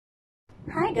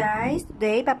Hi guys!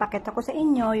 Today, papakita ko sa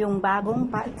inyo yung bagong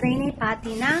trainee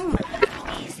potty ng mga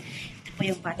puppies. Ito po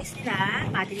yung potties nila.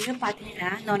 Potty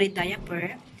nila, no-need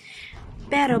diaper.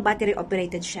 Pero battery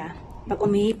operated siya. Pag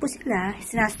umihi po sila,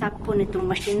 sinastop po nitong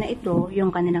machine na ito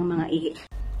yung kanilang mga ihi.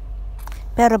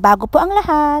 Pero bago po ang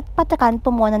lahat, patakan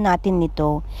po muna natin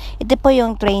nito. Ito po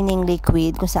yung training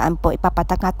liquid kung saan po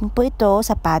ipapatak natin po ito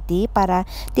sa potty para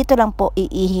dito lang po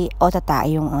iihi o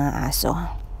tatae yung mga aso.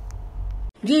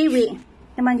 Jiwi!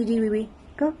 Come on, Gigi, Wiwi.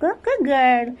 Go, go, good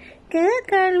girl. Good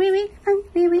girl, Wiwi.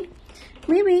 Wiwi.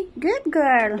 Wiwi, good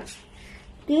girl.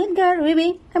 Good girl,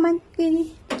 Wiwi. Come on,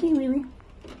 Gigi, Gigi, Wiwi.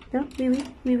 Go, Wiwi,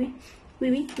 Wiwi.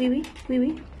 Wiwi, Wiwi, Wiwi.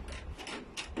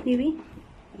 Wiwi.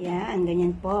 Yan,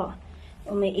 ganyan po.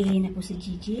 Umiihi na po si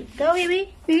Gigi. Go,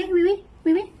 Wiwi. Wiwi, Wiwi,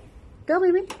 Wiwi. Go,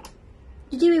 Wiwi.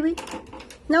 Gigi, Wiwi.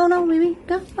 No, no, Wiwi.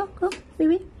 Go, go, go,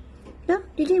 Wiwi. Go,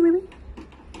 Gigi, Wiwi.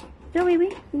 Go,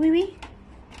 Wiwi, Wiwi.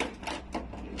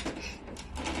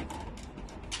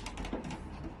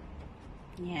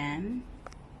 Yan.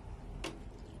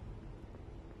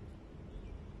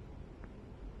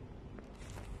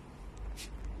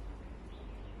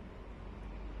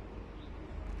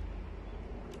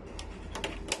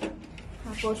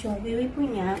 Tapos yung wiwi po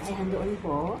niya ay handoon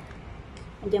po.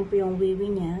 Andiyan po yung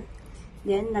wiwi niya.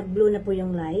 Then, nag-blue na po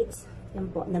yung lights.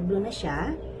 Yan po, nag-blue na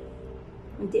siya.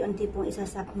 Unti-unti pong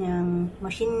isasap niyang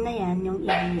machine na yan, yung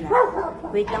ihi nila.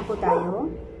 Wait lang po tayo.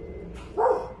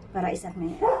 Para isap na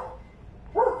yan.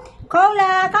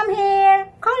 Cola, come here!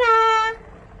 Cola!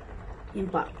 Yun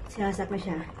po, sinasak na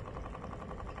siya.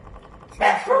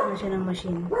 Sinasak na siya ng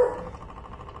machine.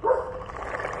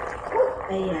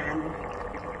 Ayan.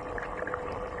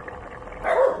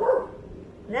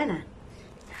 Wala na.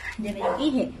 Diyan na yung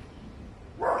ihi.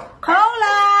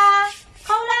 Cola!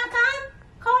 Cola, come!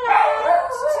 Cola!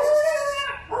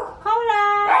 Cola!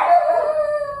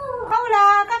 Cola,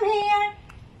 come here!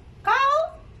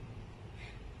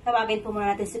 Tawagin po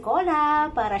muna natin si Cola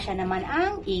para siya naman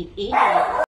ang iihi.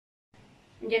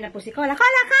 Nandiyan na po si Cola.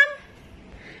 Cola, come!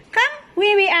 Come!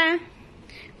 Wiwi ah!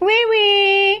 Wiwi!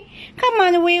 Come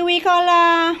on, Wiwi,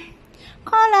 Cola!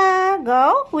 Cola,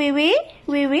 go! Wiwi!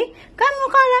 Wiwi! Come,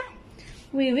 Cola!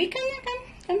 Wiwi, come!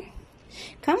 Come!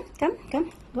 Come! Come! Come!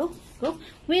 Go! Go!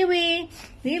 Wiwi!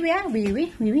 Wiwi ah!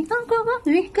 Wiwi! Wiwi! Go! Go! Go!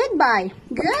 Wiwi! Goodbye!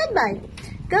 Goodbye!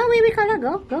 Go, Wiwi, Cola!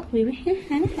 Go! Go! Wiwi!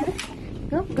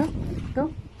 Go! Go! Go!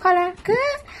 Cola, go,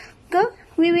 go,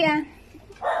 Wiwi ah.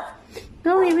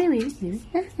 Go, Wiwi, Wiwi.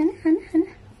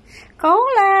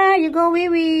 Cola, you go,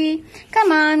 Wiwi.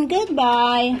 Come on,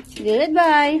 goodbye.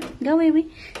 Goodbye. Go, Wiwi.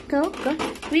 Go, go.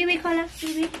 Wiwi, Cola,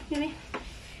 Wiwi, Wiwi.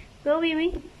 Go, Wiwi.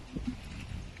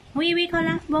 Wiwi,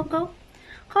 Cola, go, go.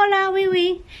 Cola,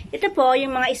 Wiwi. Ito po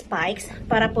yung mga spikes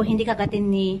para po hindi kagatin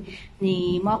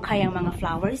ni Mocha yung mga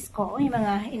flowers ko, yung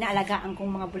mga inaalagaan kong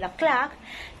mga bulaklak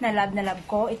na love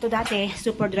ko. Ito dati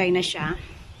super dry na siya.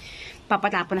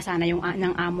 Papatapon na sana yung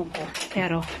ng amo ko.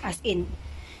 Pero as in,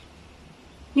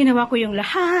 ginawa ko yung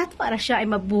lahat para siya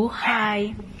ay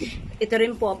mabuhay. Ito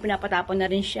rin po, pinapatapon na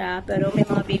rin siya. Pero may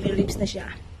mga baby leaves na siya.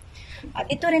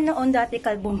 At ito rin noon dati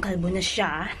kalbong-kalbo na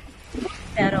siya.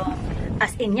 Pero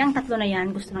as in, yung tatlo na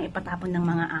yan, gusto nang ipatapon ng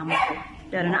mga amo ko.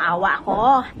 Pero naawa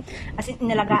ako. As in,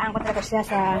 inalagaan ko talaga siya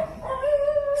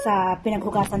sa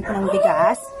pinaghugasan ko ng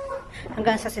bigas.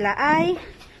 Hanggang sa sila ay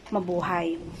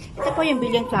mabuhay. Ito po yung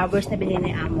billion flowers na bilhin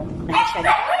ni amo.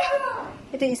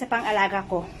 Ito yung isa pang alaga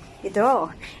ko.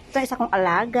 Ito yung isa kong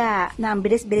alaga na ang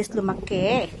bilis-bilis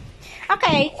lumaki.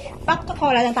 Okay, back to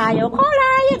Cola lang tayo. Cola,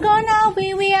 you go now,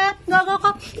 Wiwi. Go, go,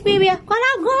 go. Wiwi. Cola,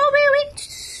 go, Wiwi.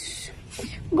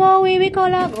 Go, Wiwi,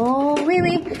 Cola. Go,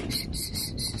 Wiwi.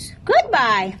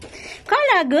 Goodbye.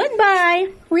 Cola, goodbye.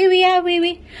 Wiwi,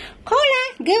 Wiwi. Cola,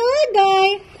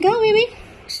 goodbye. Go, Wiwi.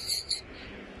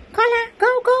 Cola, go,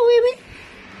 go, Wiwi.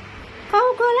 Go,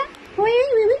 Cola. Wiwi,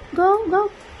 Wiwi. Go, go.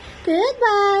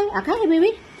 Goodbye. Okay,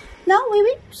 Wiwi. No,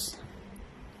 Wiwi.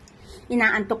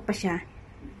 Inaantok pa siya.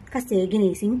 Kasi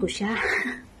ginising ko siya.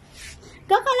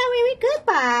 Go, Cola, Wiwi.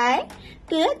 Goodbye.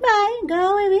 Goodbye.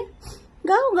 Go, Wiwi.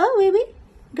 Go, go, Wiwi.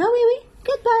 Go, Wiwi.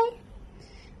 Goodbye.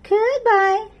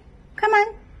 Goodbye. Come on.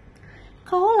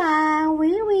 Cola,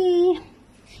 Wiwi.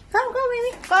 Go, go,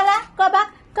 Wiwi. Cola, go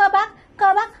back. Go back. Go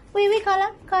back. Wiwi,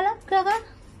 Cola. Cola, go back.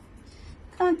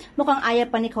 Come on. Mukhang ayaw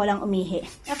pa ni Cola ang umihi.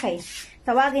 Okay.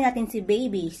 Tawagin natin si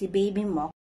Baby. Si Baby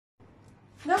mo.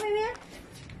 Go, Wiwi.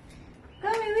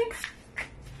 Go, Wiwi.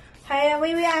 Hi,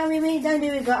 Wiwi. Wiwi. Down,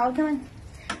 Wiwi. Go out. Come on.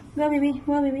 Go, Wiwi.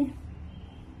 Go, Wiwi.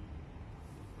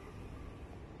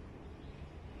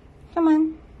 Come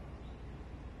on.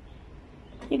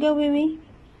 You go, Wiwi.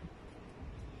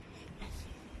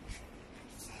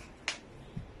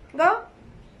 Go.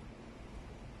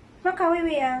 Mocha, wee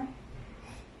wee à.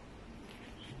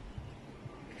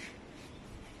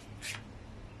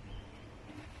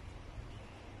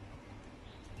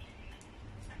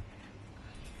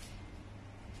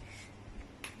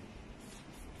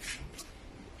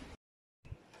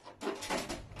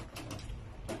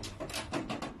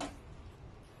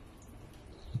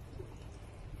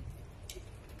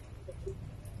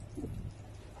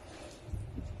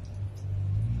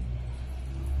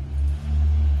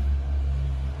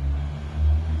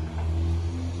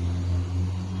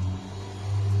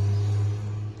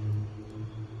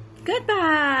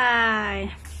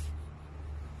 Goodbye.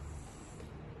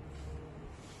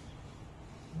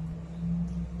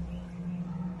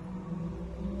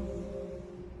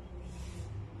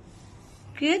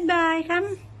 Goodbye,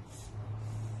 come.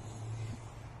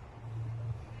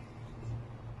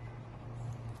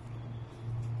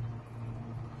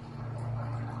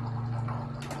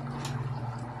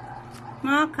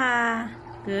 Mocha.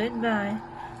 Goodbye.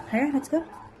 Here, let's go.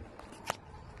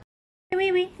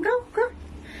 Wee wee, go, go.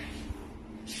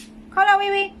 Call out,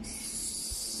 wee wee.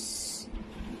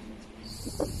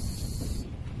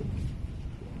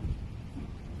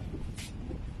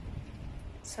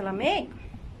 Salami.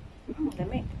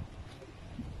 Lamig.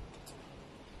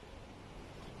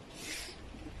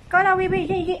 Call out, wee wee.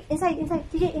 Gigi, inside, inside.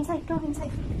 Gigi, inside. Go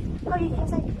inside. Go, Gigi,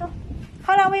 inside. Go.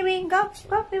 Call out, wee wee. Go,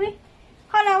 go, wee wee.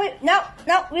 Call out, wee. No,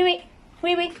 no, wee wee.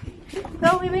 Wee wee.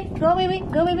 Go, wee wee. Go, wee wee.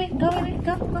 Go, wee wee. Go, wee wee.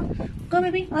 Go, go. Go,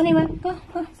 wee wee. Anyway, go,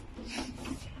 go.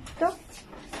 Go.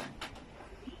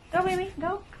 Go, wee wee.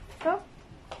 Go. Go.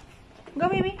 Go,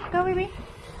 wee wee. Go, wee wee.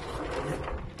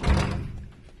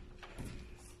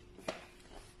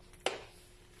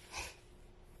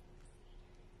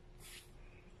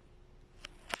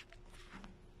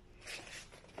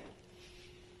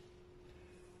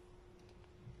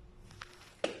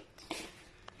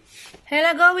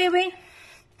 Hello, go, wee wee.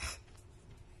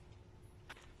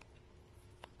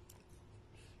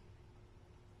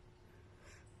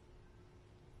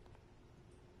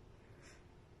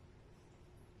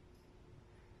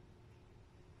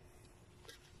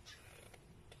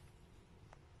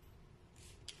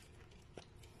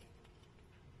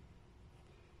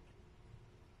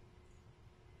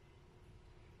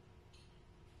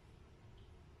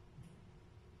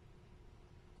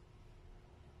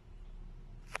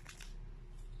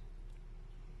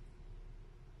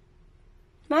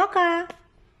 Mocha,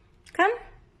 come.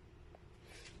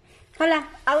 Hola,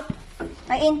 out.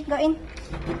 In, go in.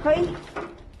 Go in.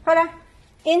 Hola,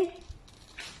 in.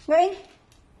 Go in.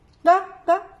 Go,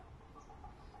 go.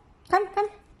 Come, come.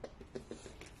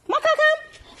 Mocha, come.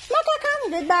 Mocha,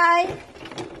 come. Goodbye.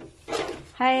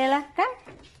 Hayla, come.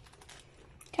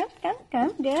 Come, come,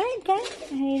 come. Good, good.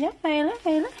 Hayla, hayla,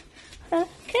 hayla.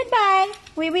 Goodbye.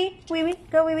 Wee wee, wee wee.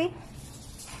 Go, wee wee.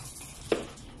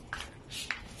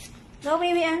 Go,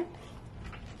 baby, An.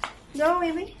 Go,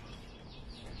 baby.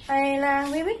 Hay là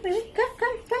baby, baby. Come,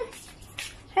 come, come.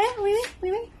 Hey, baby,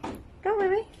 baby. Go,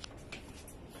 baby.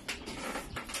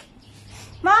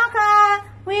 Mocha,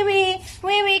 baby,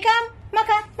 baby, come.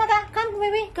 Mocha, Mocha, come,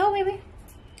 baby. Go, baby.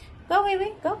 Go,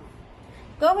 baby, go.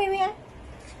 Go, baby, An.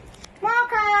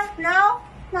 Mocha, no,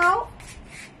 no.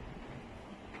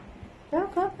 Go,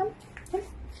 go, come, come.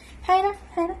 Hay đó.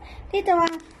 Dito à,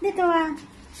 dito à.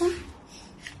 Come,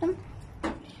 come.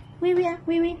 Wee wee,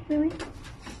 wee wee, wee wee.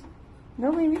 Go,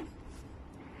 wee wee.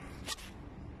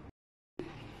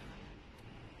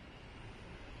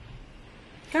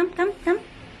 Come, come, come.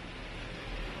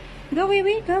 Go, wee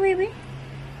wee, go, wee wee.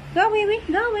 Go, wee wee,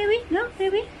 go, wee wee, go, wee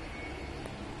wee.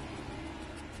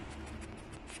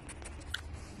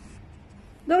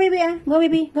 Go, wee wee, go, wee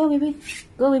wee, go, wee wee.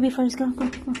 Go, wee wee first, go, go,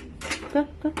 go. Go,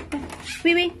 go, go.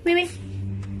 Wee wee, wee wee.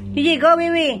 Gigi, go, wee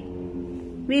wee.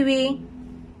 Wee wee,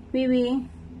 wee wee.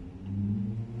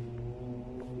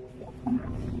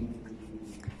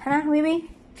 Hannah, wee wee.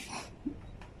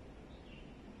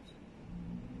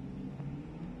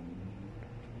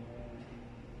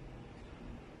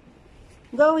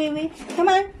 Go, wee wee. Come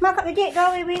on, mark up the gate.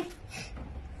 Go, wee wee.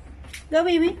 Go,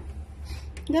 wee wee.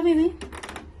 Go, wee wee.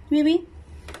 Wee wee.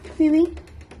 Wee wee.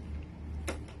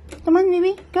 Come on, wee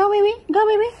wee. Go, wee wee. Go,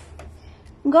 wee wee.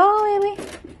 Go, wee wee.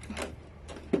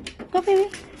 Go, wee wee.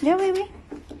 Go, wee wee.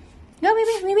 Go, wee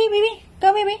wee. Wee wee, wee wee.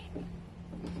 Go, wee wee.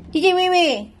 Gigi, wee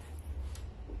wee.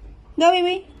 Go, wee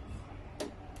wee.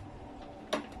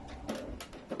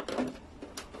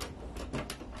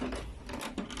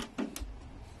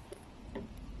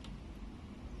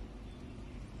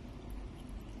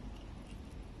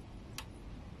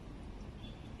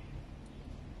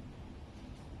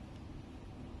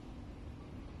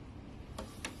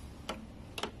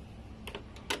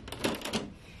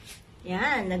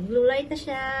 Yan, nag-blue light na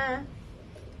siya.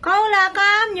 Cola,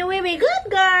 come, you baby. Good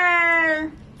girl.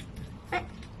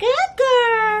 Good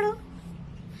girl.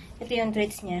 Ito yung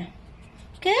treats niya.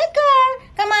 Good girl.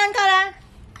 Come on, Cola.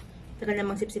 Tagal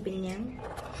namang sipsipin niya.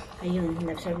 Ayun,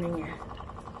 nag-serve na niya.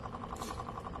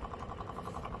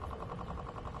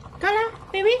 Cola,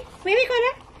 baby. Baby,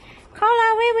 Cola. Cola,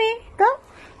 baby. Go.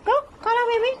 Go. Cola,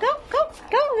 baby. Go. Go.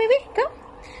 Go, baby. Go.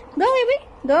 Go, baby.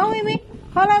 Go, baby.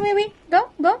 Cola, baby. Go.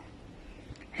 Go.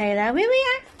 Hello, baby.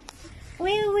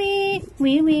 Wee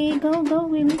wee, go,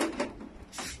 baby.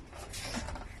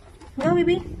 Go,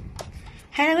 baby.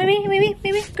 Hello, baby,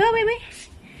 go, baby.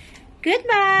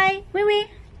 Goodbye, wee.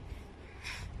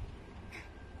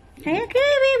 Hello,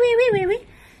 baby.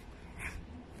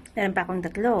 Meron pa akong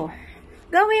tatlo.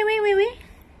 Go, wee.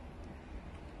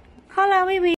 Hola,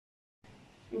 wee.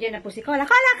 Andiyan na po si Cola.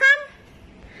 Cola, come.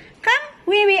 Come,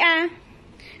 wee.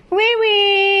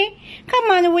 Wee.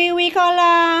 Come on, wee,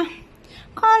 Cola.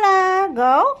 Cola,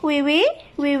 go, wee.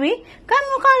 Come,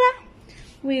 Cola.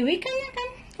 Wee,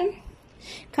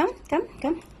 come.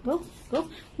 Go.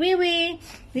 Wee. Wee,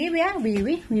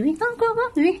 go.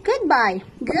 Wee. Goodbye.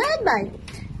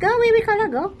 Go, wee, Cola,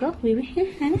 go. Wee.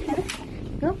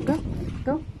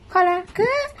 Go. Cola, go.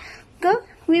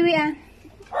 Wee.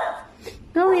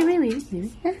 Go, wee.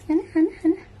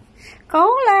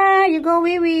 Cola, you go,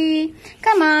 wee.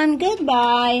 Come on,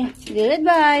 goodbye.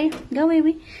 Go,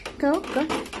 wee. Go.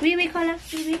 Wee, Cola,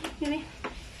 wee.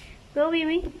 Go,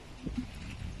 wee.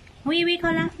 Wee,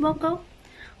 Cola, go.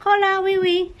 Cola,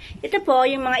 wee. Ito po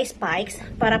yung mga spikes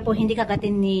para po hindi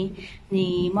kagatin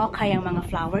ni Mocha yung mga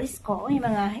flowers ko, yung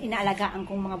mga inaalagaan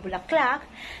kong mga bulaklak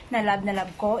na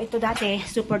love ko. Ito dati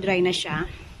super dry na siya.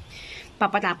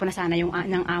 Papatapon na sana yung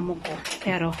ng amo ko.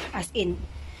 Pero as in,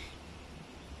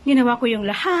 ginawa ko yung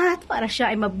lahat para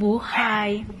siya ay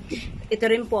mabuhay. Ito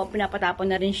rin po, pinapatapon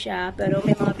na rin siya. Pero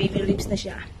may mga baby leaves na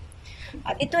siya.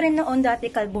 At ito rin noon dati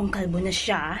kalbong-kalbo na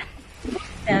siya.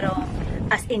 Pero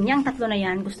as in, yung tatlo na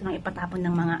yan, gusto nang ipatapon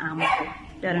ng mga amo ko.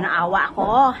 Pero naawa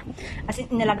ako. As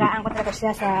in, inalagaan ko talaga siya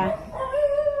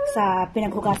sa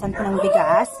pinaghugasan ko ng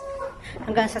bigas.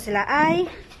 Hanggang sa sila ay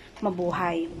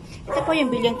mabuhay. Ito po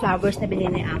yung billion flowers na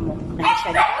binili ni amo.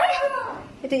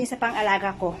 Ito yung isa pang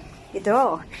alaga ko.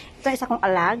 Ito isa kong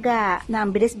alaga na ang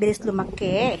bilis-bilis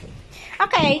lumaki.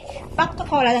 Okay, back to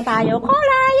Cola lang tayo.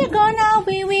 Cola, you go now,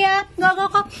 wee. Go.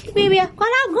 Wee.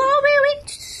 Cola, go, wee.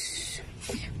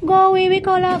 Go, wee,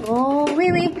 Cola, go,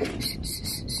 wee.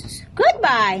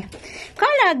 Goodbye.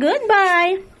 Cola,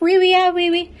 goodbye. Wee.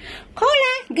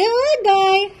 Cola,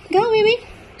 goodbye. Go, wee.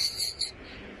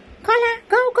 Cola,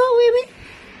 go, wee.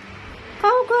 Go,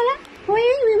 Cola,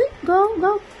 wee.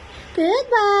 Go.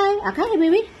 Goodbye. Okay,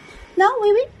 wee. No,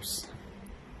 wee.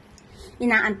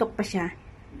 Inaantok pa siya.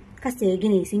 Kasi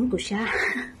ginising ko siya.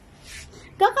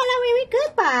 Go, Cola, wee.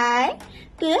 Goodbye.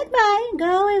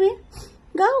 Go, wee.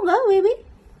 Go, wee.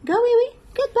 Go, wee.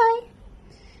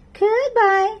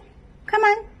 Goodbye. Come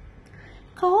on.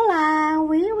 Cola,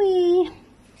 wee.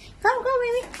 Go,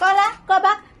 wee. Cola, go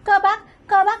back.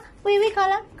 Wee,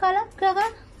 Cola, go.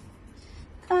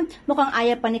 Come on. Mukhang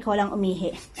ayaw pa ni Cola ang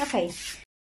umihi. Okay.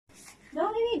 Go,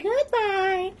 wee.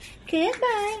 Goodbye.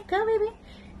 Go, wee.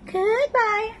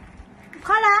 Goodbye.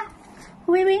 Cola,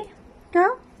 wee.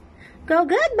 Go.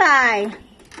 Goodbye.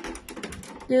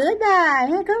 Go,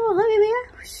 wee.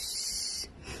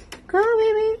 Go,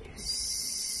 wee.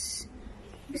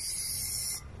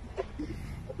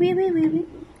 Wee.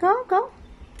 Go.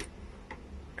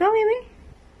 Go, wee.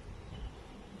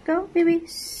 Go, wee.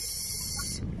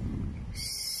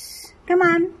 Come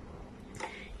on.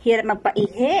 Hirap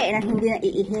magpaihi nang hindi na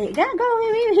iihi. Go,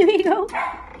 wee. Go.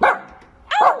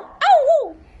 Ow!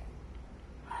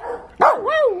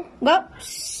 Go.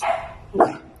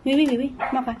 Wee.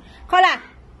 Mocha. Cola.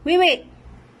 Wee.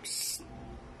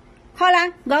 Cola.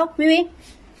 Go. Wee.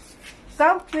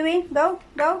 Go. Wee.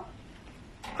 Go.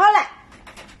 Cola.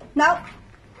 No.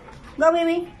 Go,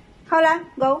 wee. Cola.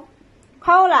 Go.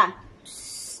 Cola.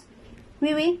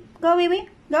 Wee. Go, wee.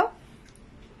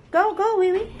 Go,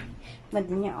 wee.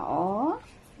 Ganda niya, oh.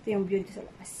 Ito yung view dito sa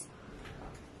labas.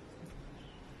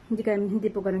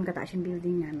 Hindi po ganun kataas yung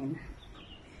building namin.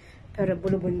 Pero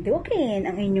bulubundukin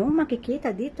ang inyong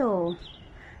makikita dito.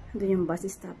 Doon yung bus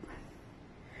stop.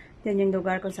 Yan yung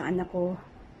lugar kung saan ako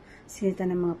sinita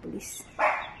ng mga pulis.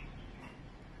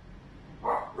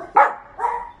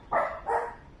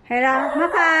 Hello,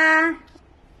 Maka!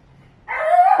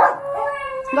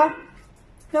 Go!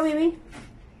 Go, baby!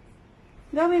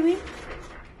 Go,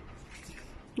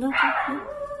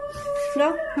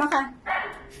 Maka!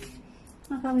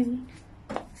 Maka, baby!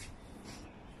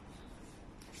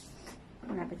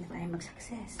 Malapit na tayo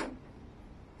mag-success.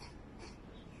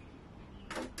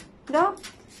 Go.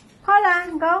 Cola,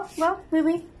 go, go, wee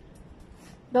wee.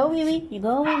 Go, wee wee. You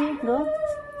go, wee wee. Go,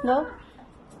 go.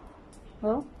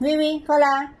 Go, wee wee.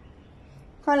 Cola.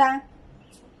 Cola.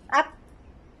 Up.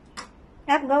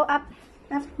 Up, go up.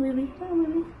 Up, wee wee. Go,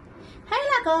 wee wee.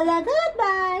 Hi, Cola.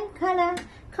 Goodbye. Cola.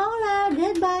 Cola.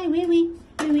 Goodbye, wee wee.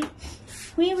 Wee wee.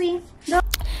 Wee wee. Go.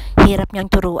 Hirap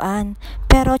niyang turuan,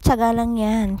 pero tiyaga lang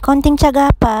yan. Konting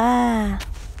tiyaga pa.